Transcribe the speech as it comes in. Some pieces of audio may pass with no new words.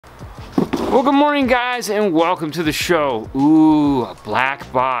Well, good morning guys and welcome to the show. Ooh, a black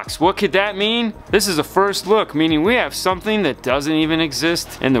box. What could that mean? This is a first look, meaning we have something that doesn't even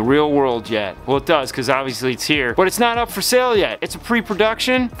exist in the real world yet. Well, it does because obviously it's here, but it's not up for sale yet. It's a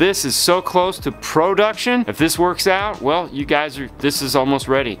pre-production. This is so close to production. If this works out, well, you guys are, this is almost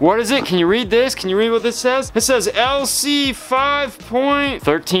ready. What is it? Can you read this? Can you read what this says? It says LC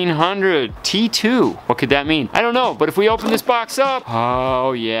 5.1300 T2. What could that mean? I don't know, but if we open this box up,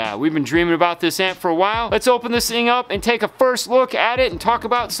 oh yeah, we've been dreaming about this amp for a while. Let's open this thing up and take a first look at it and talk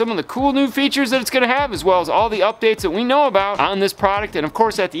about some of the cool new features that it's gonna have, as well as all the updates that we know about on this product. And of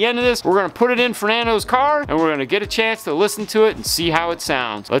course, at the end of this, we're gonna put it in Fernando's car and we're gonna get a chance to listen to it and see how it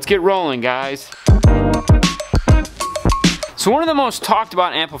sounds. Let's get rolling, guys. So one of the most talked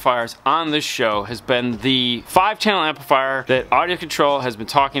about amplifiers on this show has been the 5-channel amplifier that AudioControl has been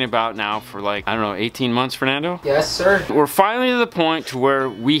talking about now for like, I don't know, 18 months, Fernando? Yes, sir. We're finally to the point to where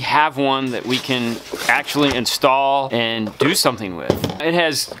we have one that we can actually install and do something with. It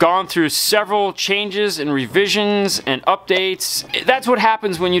has gone through several changes and revisions and updates. That's what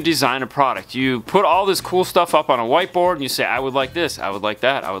happens when you design a product. You put all this cool stuff up on a whiteboard and you say, I would like this, I would like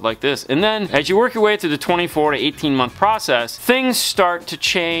that, I would like this. And then as you work your way through the 24 to 18 month process, things start to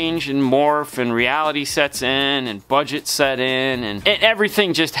change and morph and reality sets in and budget set in and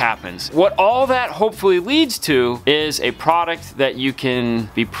everything just happens. What all that hopefully leads to is a product that you can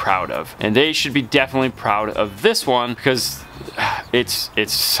be proud of. And they should be definitely proud of this one because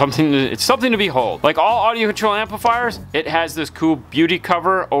it's something to behold. Like all AudioControl amplifiers, it has this cool beauty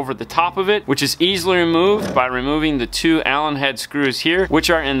cover over the top of it, which is easily removed by removing the 2 Allen head screws here, which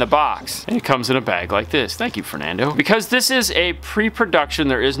are in the box. And it comes in a bag like this. Thank you, Fernando. Because this is a pre-production,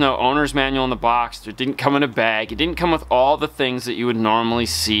 there is no owner's manual in the box. It didn't come in a bag. It didn't come with all the things that you would normally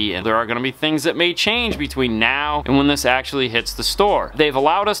see. And there are gonna be things that may change between now and when this actually hits the store. They've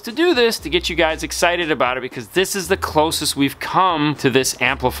allowed us to do this to get you guys excited about it because this is the closest we've come to this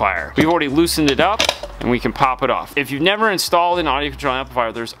amplifier. We've already loosened it up and we can pop it off. If you've never installed an AudioControl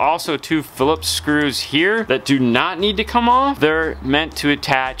amplifier, there's also 2 Phillips screws here that do not need to come off. They're meant to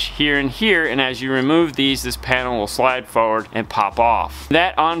attach here and here, and as you remove these, this panel will slide forward and pop off.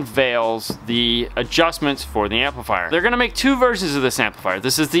 That unveils the adjustments for the amplifier. They're gonna make 2 versions of this amplifier.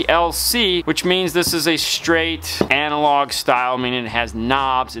 This is the LC, which means this is a straight analog style, meaning it has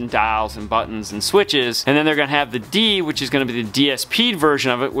knobs and dials and buttons and switches. And then they're gonna have the D, which is gonna be the DSP'd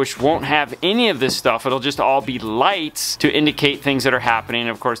version of it, which won't have any of this stuff. It'll just all be lights to indicate things that are happening. And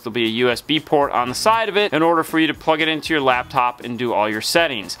of course, there'll be a USB port on the side of it in order for you to plug it into your laptop and do all your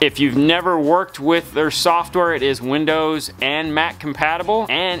settings. If you've never worked with their software, it is Windows and Mac compatible.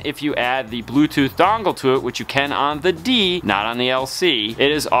 And if you add the Bluetooth dongle to it, which you can on the D, not on the LC,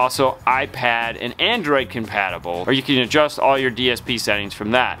 it is also iPad and Android compatible, or you can adjust all your DSP settings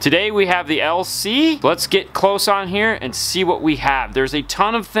from that. Today we have the LC. Let's get close on here and see what we have. There's a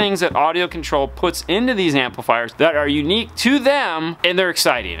ton of things that AudioControl puts into these amplifiers that are unique to them, and they're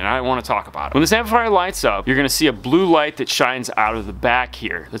exciting, and I want to talk about it. When this amplifier lights up, you're going to see a blue light that shines out of the back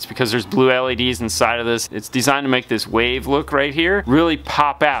here. That's because there's blue LEDs inside of this. It's designed to make this wave look right here really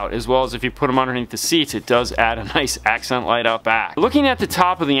pop out, as well as if you put them underneath the seats, it does add a nice accent light up back. Looking at the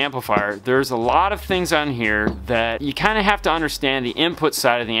top of the amplifier, there's a lot of things on here that you kind of have to understand the input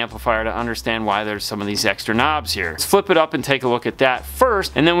side of the amplifier to understand why there's some of these extra knobs here. Let's flip it up and take a look at that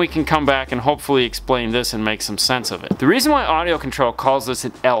first, and then we can come back and hopefully explain this and make some sense of it. The reason why AudioControl calls this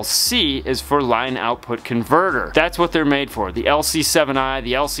an LC is for line output converter. That's what they're made for. The LC7i,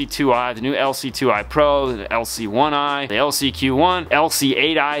 the LC2i, the new LC2i Pro, the LC1i, the LCQ1,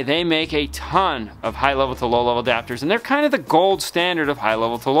 LC8i, they make a ton of high level to low level adapters, and they're kind of the gold standard of high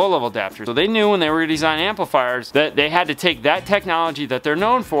level to low level adapters. So they knew when they were designing amplifiers that they had to take that technology that they're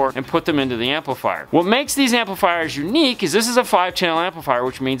known for and put them into the amplifier. What makes these amplifiers unique is this is a 5-channel amplifier,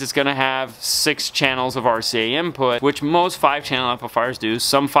 which means it's going to have 6 channels of RCA input, which most 5-channel amplifiers do.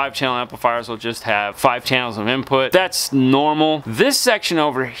 Some 5-channel amplifiers will just have 5 channels of input. That's normal. This section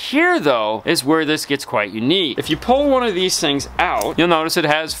over here, though, is where this gets quite unique. If you pull one of these things out, you'll notice it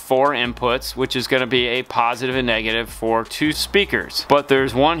has 4 inputs, which is going to be a positive and negative for 2 speakers. But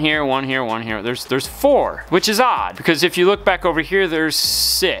there's one here, one here, one here. There's 4, which is odd, because if you look back over here, there's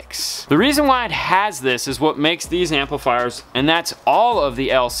 6. The reason why it has this is what makes these amplifiers amplifiers, and that's all of the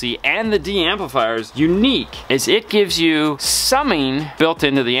LC and the D amplifiers, unique is it gives you summing built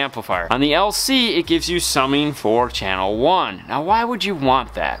into the amplifier. On the LC, it gives you summing for channel 1. Now, why would you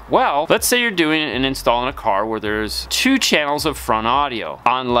want that? Well, let's say you're doing an install in a car where there's 2 channels of front audio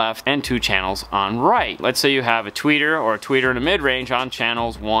on left and 2 channels on right. Let's say you have a tweeter or a tweeter and a mid-range on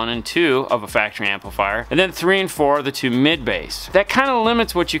channels 1 and 2 of a factory amplifier, and then 3 and 4 are the 2 mid-bass. That kind of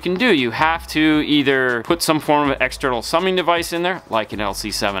limits what you can do. You have to either put some form of external summing device in there, like an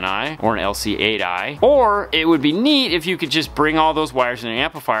LC7i or an LC8i, or it would be neat if you could just bring all those wires in the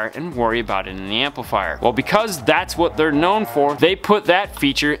amplifier and worry about it in the amplifier. Well, because that's what they're known for, they put that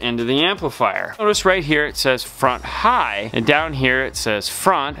feature into the amplifier. Notice right here it says front high, and down here it says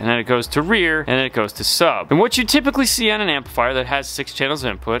front, and then it goes to rear, and then it goes to sub. And what you typically see on an amplifier that has 6 channels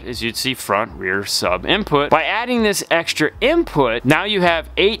of input is you'd see front, rear, sub, input. By adding this extra input, now you have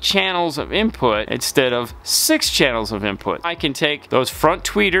 8 channels of input instead of 6 channels of input. I can take those front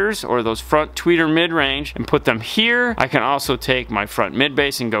tweeters or those front tweeter mid-range and put them here. I can also take my front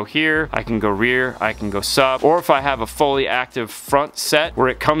mid-bass and go here. I can go rear, I can go sub, or if I have a fully active front set where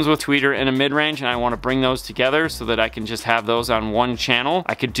it comes with tweeter and a mid-range and I want to bring those together so that I can just have those on one channel,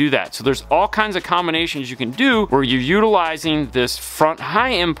 I could do that. So there's all kinds of combinations you can do where you're utilizing this front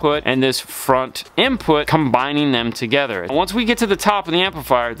high input and this front input, combining them together. And once we get to the top of the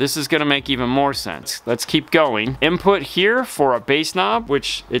amplifier, this is going to make even more sense. Let's keep going. Input here for a bass knob,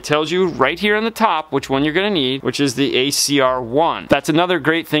 which it tells you right here on the top which one you're going to need, which is the ACR1. That's another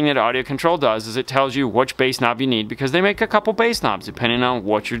great thing that AudioControl does, is it tells you which bass knob you need, because they make a couple bass knobs depending on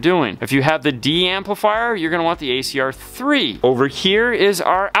what you're doing. If you have the D amplifier, you're going to want the ACR3. Over here is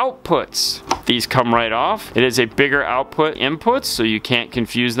our outputs. These come right off. It is a bigger output inputs, so you can't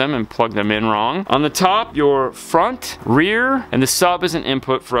confuse them and plug them in wrong. On the top, your front, rear, and the sub is an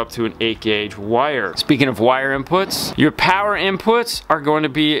input for up to an 8-gauge wire. Speaking of wire inputs, your power inputs are going to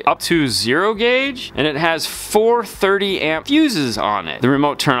be up to 0 gauge, and it has 4 30-amp fuses on it. The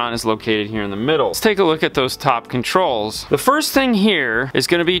remote turn on is located here in the middle. Let's take a look at those top controls. The first thing here is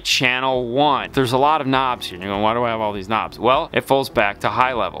going to be channel 1. There's a lot of knobs here. You're going, why do I have all these knobs? Well, it falls back to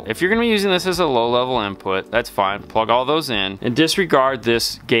high level. If you're going to be using this as a low-level input, that's fine. Plug all those in and disregard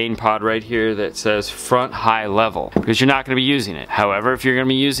this gain pod right here that says front high level, because you're not going to be using it. However, if you're going to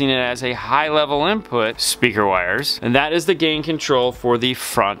be using it as a high-level input, speaker wires, and that is the gain control for the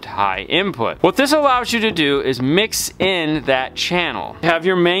front high input. What this allows you to do is mix in that channel. You have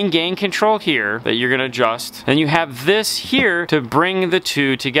your main gain control here that you're going to adjust, and you have this here to bring the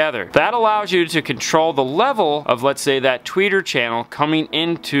two together. That allows you to control the level of, let's say, that tweeter channel coming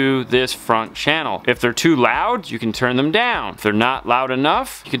into this front channel. If they're too loud, you can turn them down. If they're not loud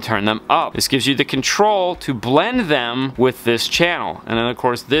enough, you can turn them up. This gives you the control to blend them with this channel. And then of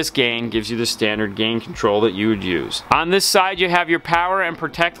course this gain gives you the standard gain control that you would use. On this side you have your power and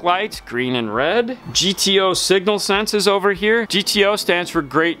protect lights, green and red. GTO signal sense is over here. GTO stands for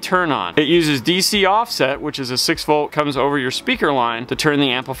great turn on. It uses DC offset, which is a 6-volt, comes over your speaker line to turn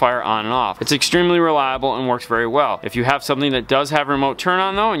the amplifier on and off. It's extremely reliable and works very well. If you have something that does have remote turn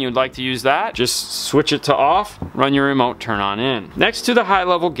on though and you'd like to use that, just switch it to off, run your remote turn on in. Next to the high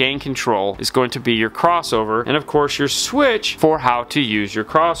level gain control is going to be your crossover, and of course your switch for how to use your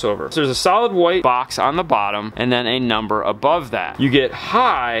crossover. So there's a solid white box on the bottom and then a number above that. You get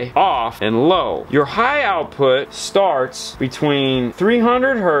high, off, and low. Your high output starts between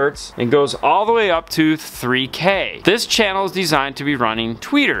 300 Hertz and goes all the way up to 3K. This channel is designed to be running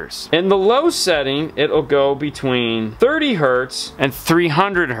tweeters. In the low setting, it'll go between 30 Hertz and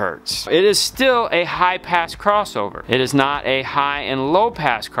 300 Hertz. It is still a high pass crossover. It is not a high and low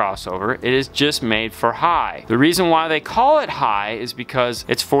pass crossover. It is just made for high. The reason why they call it high is because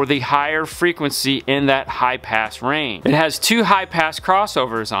it's for the higher frequency in that high pass range. It has 2 high pass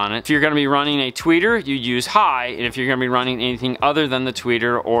crossovers on it. If you're going to be running a tweeter, you use high, and if you're going to be running anything other than the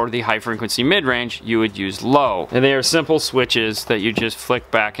tweeter or the high frequency mid-range, you would use low. And they are simple switches that you just flick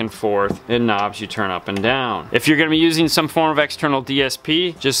back and forth, and knobs you turn up and down. If you're going to be using some form of external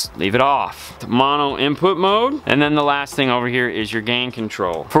DSP, just leave it off. Mono input mode, and then the last thing over here is your gain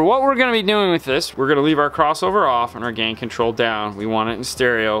control. For what we're going to be doing with this, we're going to leave our crossover off and our gain control down. We want it in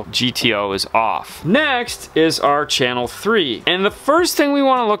stereo. GTO is off. Next is our channel 3, and the first thing we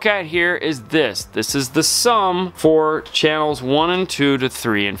want to look at here is this. This is the sum for channels 1 and 2 to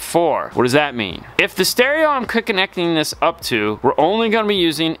 3 and 4. What does that mean? If the stereo I'm connecting this up to, we're only going to be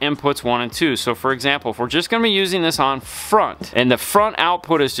using inputs 1 and 2. So for example, if we're just going to be using this on front, and the front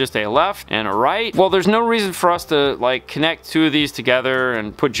output is just a left and a right, well, there's no reason for us to like connect 2 of these together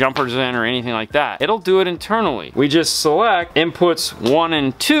and put jumpers in or anything like that. It'll do it internally. We just select inputs 1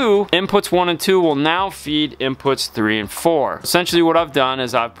 and 2. Inputs 1 and 2 will now feed inputs 3 and 4. Essentially what I've done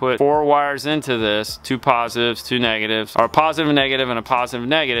is I've put 4 wires into this, 2 positives, 2 negatives, or a positive and negative and a positive and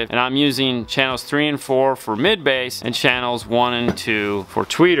negative, and I'm using channels 3 and 4 for mid bass and channels 1 and 2 for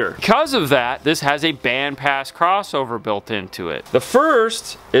tweeter. Because of that, this has a band pass crossover built into it. The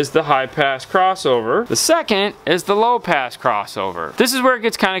first is the high pass crossover. The second is the low pass crossover. This is where it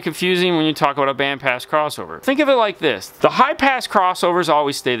gets kind of confusing when you talk about a band pass crossover. Think of it like this. The high pass crossovers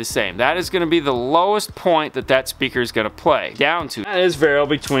always stay the same. That is going to be the lowest point that that speaker is going to play down to. That is variable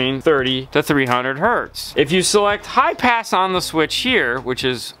between 30 to 300 hertz. If you select high pass on the switch here, which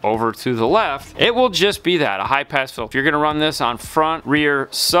is over to the left, it will just be that, a high pass filter. If you're going to run this on front, rear,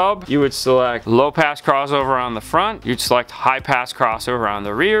 sub, you would select low pass crossover on the front. You'd select high pass crossover on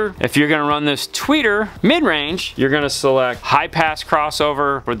the rear. If you're going to run this tweeter mid-range, you're going to select high pass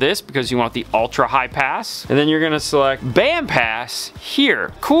crossover for this because you want the ultra high pass. And then you're going to select band pass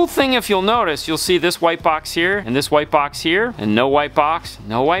here. Cool thing, if you'll notice, you'll see this white box here and this white box here and no white box,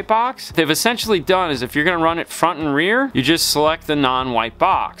 no white box. What they've essentially done is if you're going to run it front and rear, you just select the non-white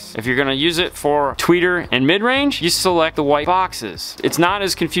box. If you're going to use it for tweeter and mid-range, you select the white boxes. It's not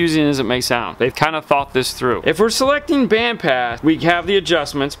as confusing as it may sound. They've kind of thought this through. If we're selecting band pass, we have the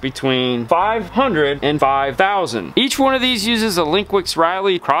adjustments between 500 and 5000. Each one of these uses a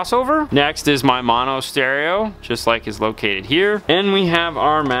Linkwix-Riley crossover. Next is my mono stereo, just like is located here. And we have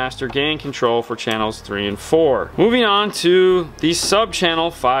our master gain control for channels 3 and 4. Moving on to the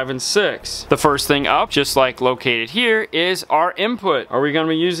sub-channel 5 and 6. The first thing up, just like located here, is our input. Are we going to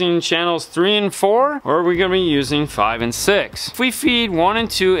be using channels 3 and 4, or are we going to be using 5 and 6? If we feed 1 and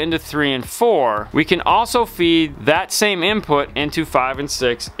 2 into 3 and 4, we can also feed that same input into 5 and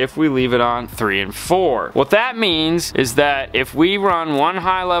 6 if we leave it on 3 and 4. What that means is that if we run one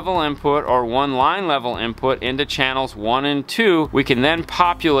high level input or one line level input into channels 1 and 2, we can then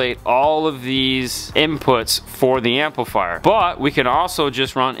populate all of these inputs for the amplifier. But we can also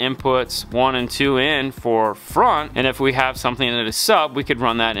just run inputs 1 and 2 in for front, and if we have something that is sub, we could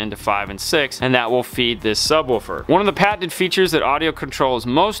run that into 5 and 6, and that will feed this subwoofer. One of the patented features that AudioControl is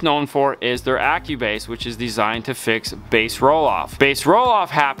most known for is their AccuBass, which is designed to fix bass roll-off. Bass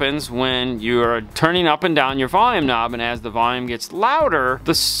roll-off happens when you're turning up and down your volume knob, and as the volume gets louder,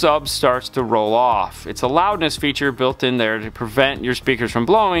 the sub starts to roll off. It's a loudness feature built in there to prevent your speakers from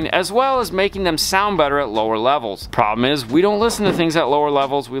blowing, as well as making them sound better at lower levels. Problem is, we don't listen to things at lower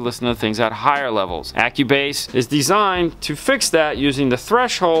levels, we listen to things at higher levels. AccuBass is designed to fix that using the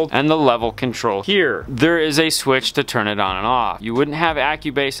threshold and the level control here. There is a switch to turn it on and off. You wouldn't have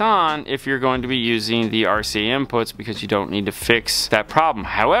AccuBass on if you're going to be using the RC inputs because you don't need to fix that problem.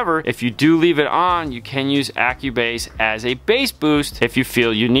 However, if you do leave it on, you can use AccuBass as a bass boost if you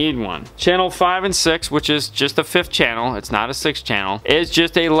feel you need one. Channel 5 and 6, which is just a 5th channel, it's not a 6th channel, is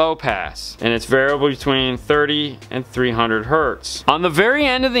just a low pass, and it's variable between 30 and 300 hertz. On the very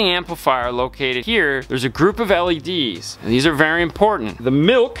end of the amplifier located here, there's a group of LEDs, and these are very important. The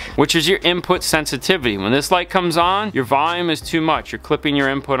milk, which is your input sensitivity. When this light comes on, your volume is too much. You're clipping your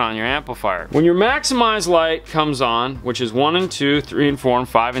input on your amplifier. When your maximize light comes on, which is 1 and 2, 3 and 4, and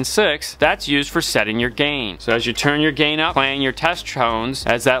 5 and 6, that's used for setting your gain. So as you turn your gain up, playing your test tones,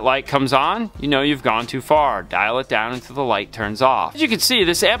 as that light comes on, you know you've gone too far. Dial it down until the light turns off. As you can see,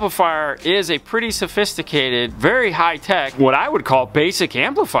 this amplifier is a pretty sophisticated, very high-tech, what I would call basic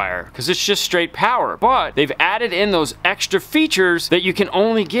amplifier, because it's just straight power. But they've added in those extra features that you can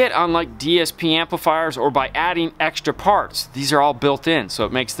only get on like DSP amplifiers or by adding extra parts. These are all built in, so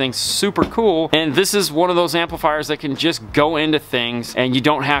it makes things super cool. And this is one of those amplifiers that can just go into things and you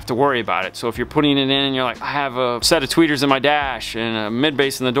don't have to worry about it. So if you're putting it in and you're like, I have a set of tweeters in my dash and a mid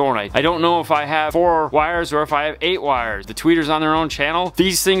bass in the door, and I don't know if I have 4 wires or if I have 8 wires. The tweeters on their own channel,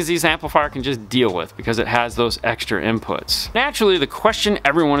 these things these amplifier can just deal with because it has those extra inputs. Naturally, the question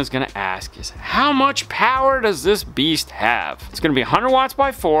everyone is going to ask is, how much power does this beast have? It's going to be 100 watts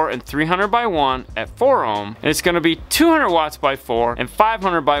by 4 and 300 by 1 at 4 ohm, and it's going to be 200 watts by 4 and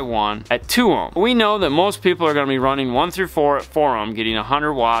 500 by 1 at 2 ohm. We know that most people are going to be running 1 through 4 at 4 ohm, getting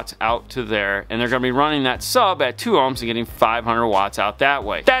 100 watts out to there, and they're going to be running that sub at 2 ohms and getting 500 watts out that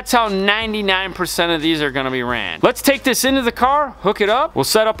way. That's how 99% of these are going to be ran. Let's take this into the car, hook it up, we'll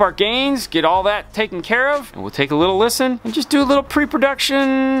set up our gains, get all that taken care of, and we'll take a little listen and just do a little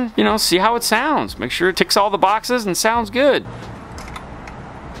pre-production, you know, see how it sounds. Make sure it ticks all the boxes and sounds good.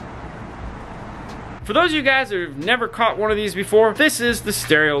 For those of you guys that have never caught one of these before, this is the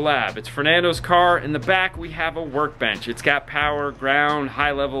Stereo Lab. It's Fernando's car. In the back, we have a workbench. It's got power, ground, high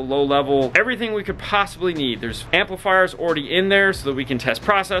level, low level, everything we could possibly need. There's amplifiers already in there so that we can test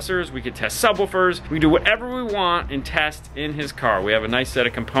processors, we can test subwoofers, we can do whatever we want and test in his car. We have a nice set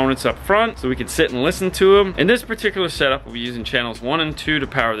of components up front so we can sit and listen to them. In this particular setup, we'll be using channels 1 and 2 to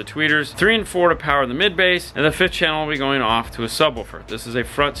power the tweeters, 3 and 4 to power the mid bass, and the 5th channel will be going off to a subwoofer. This is a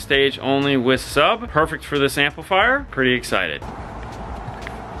front stage only with sub, perfect for this amplifier. Pretty excited.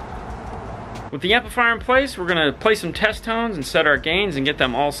 With the amplifier in place, we're gonna play some test tones and set our gains and get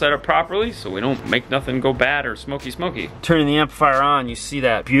them all set up properly so we don't make nothing go bad or smoky. Turning the amplifier on, you see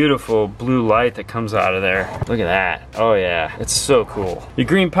that beautiful blue light that comes out of there. Look at that. Oh yeah, it's so cool. The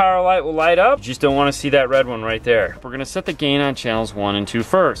green power light will light up. You just don't wanna see that red one right there. We're gonna set the gain on channels 1 and 2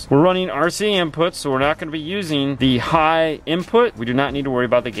 first. We're running RC inputs, so we're not gonna be using the high input. We do not need to worry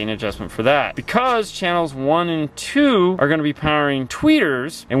about the gain adjustment for that. Because channels 1 and 2 are gonna be powering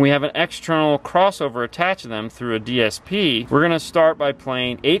tweeters, and we have an external crossover attached to them through a DSP, we're going to start by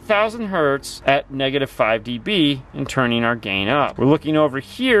playing 8,000 Hertz at -5 dB and turning our gain up. We're looking over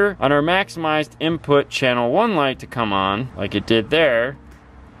here on our maximized input channel 1 light to come on, like it did there.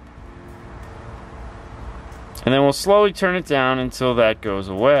 And then we'll slowly turn it down until that goes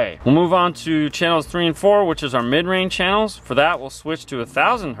away. We'll move on to channels 3 and 4, which is our mid-range channels. For that, we'll switch to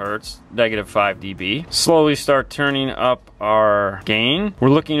 1,000 Hertz, -5 dB. Slowly start turning up our gain. We're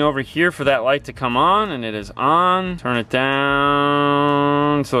looking over here for that light to come on, and it is on. Turn it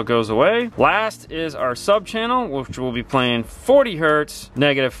down until it goes away. Last is our sub channel, which will be playing 40 Hertz,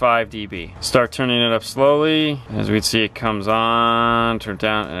 -5 dB. Start turning it up slowly. As we can see, it comes on, turn it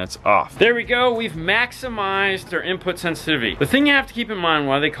down, and it's off. There we go. We've maximized their input sensitivity. The thing you have to keep in mind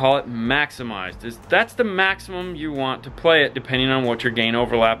why they call it maximized is that's the maximum you want to play it depending on what your gain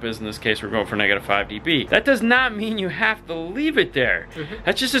overlap is. In this case, we're going for -5 dB. That does not mean you have to leave it there.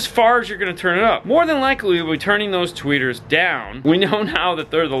 That's just as far as you're going to turn it up. More than likely, we'll be turning those tweeters down. We know now that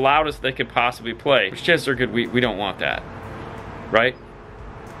they're the loudest they could possibly play, which chances are good we don't want that, right?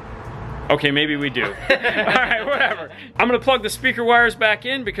 Okay, maybe we do. Alright, whatever. I'm gonna plug the speaker wires back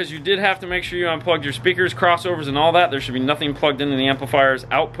in because you did have to make sure you unplugged your speakers, crossovers, and all that. There should be nothing plugged into the amplifier's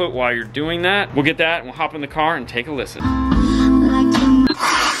output while you're doing that. We'll get that and we'll hop in the car and take a listen.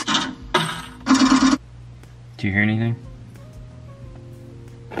 Do you hear anything?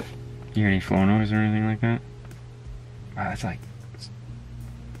 Do you hear any floor noise or anything like that? Wow, that's like...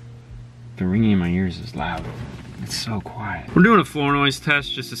 the ringing in my ears is loud. It's so quiet. We're doing a floor noise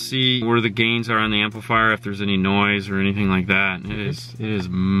test just to see where the gains are on the amplifier, if there's any noise or anything like that. It is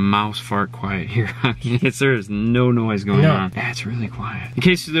mouse fart quiet here. I mean, there is no noise going on. Yeah, it's really quiet. In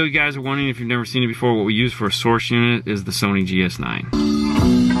case you guys are wondering if you've never seen it before, what we use for a source unit is the Sony GS9.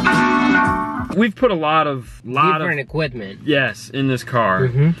 We've put a lot of different equipment, yes, in this car.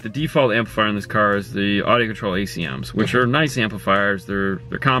 The default amplifier in this car is the AudioControl ACMs, which are nice amplifiers. They're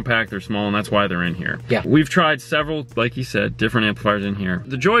compact, they're small, and that's why they're in here. Yeah. We've tried several, like you said, different amplifiers in here.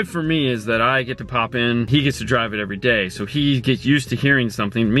 The joy for me is that I get to pop in, he gets to drive it every day, so he gets used to hearing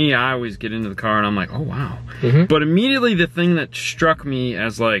something. Me, I always get into the car and I'm like, oh wow. But immediately the thing that struck me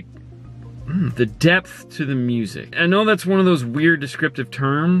as like, the depth to the music. I know that's one of those weird descriptive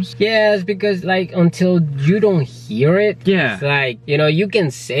terms. Yeah, it's because like until you don't hear it, it's like, you know, you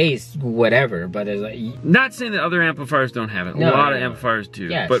can say whatever, but it's like... Not saying that other amplifiers don't have it. No, a lot of amplifiers do.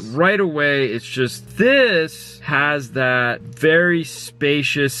 Yes. But right away, it's just this has that very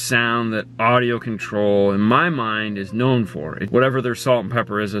spacious sound that AudioControl, in my mind, is known for. Whatever their salt and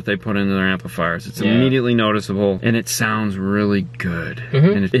pepper is that they put into their amplifiers, it's immediately noticeable, and it sounds really good.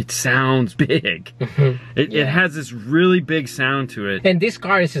 And it sounds big. It has this really big sound to it. And this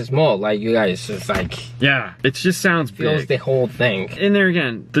car is small, like you guys just like... Yeah, it just sounds big. Feels the whole thing. And there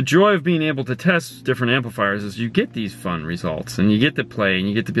again, the joy of being able to test different amplifiers is you get these fun results, and you get to play, and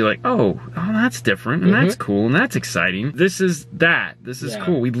you get to be like, oh, that's different, and that's cool, and that's exciting. This is that. This is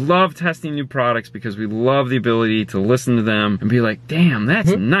cool. We love testing new products because we love the ability to listen to them and be like, damn,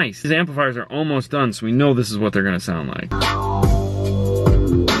 that's nice. These amplifiers are almost done, so we know this is what they're gonna sound like.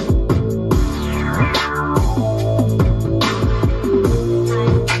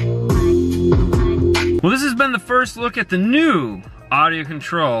 Well, this has been the first look at the new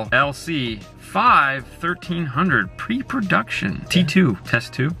AudioControl Lc 1300 pre-production. T2,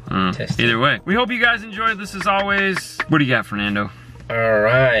 test 2. Either way. We hope you guys enjoyed this as always. What do you got, Fernando?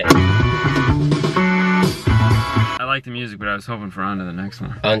 Alright. I like the music, but I was hoping for on to the next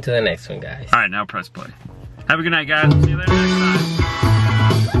one. On to the next one, guys. Alright, now press play. Have a good night, guys. See you later next time.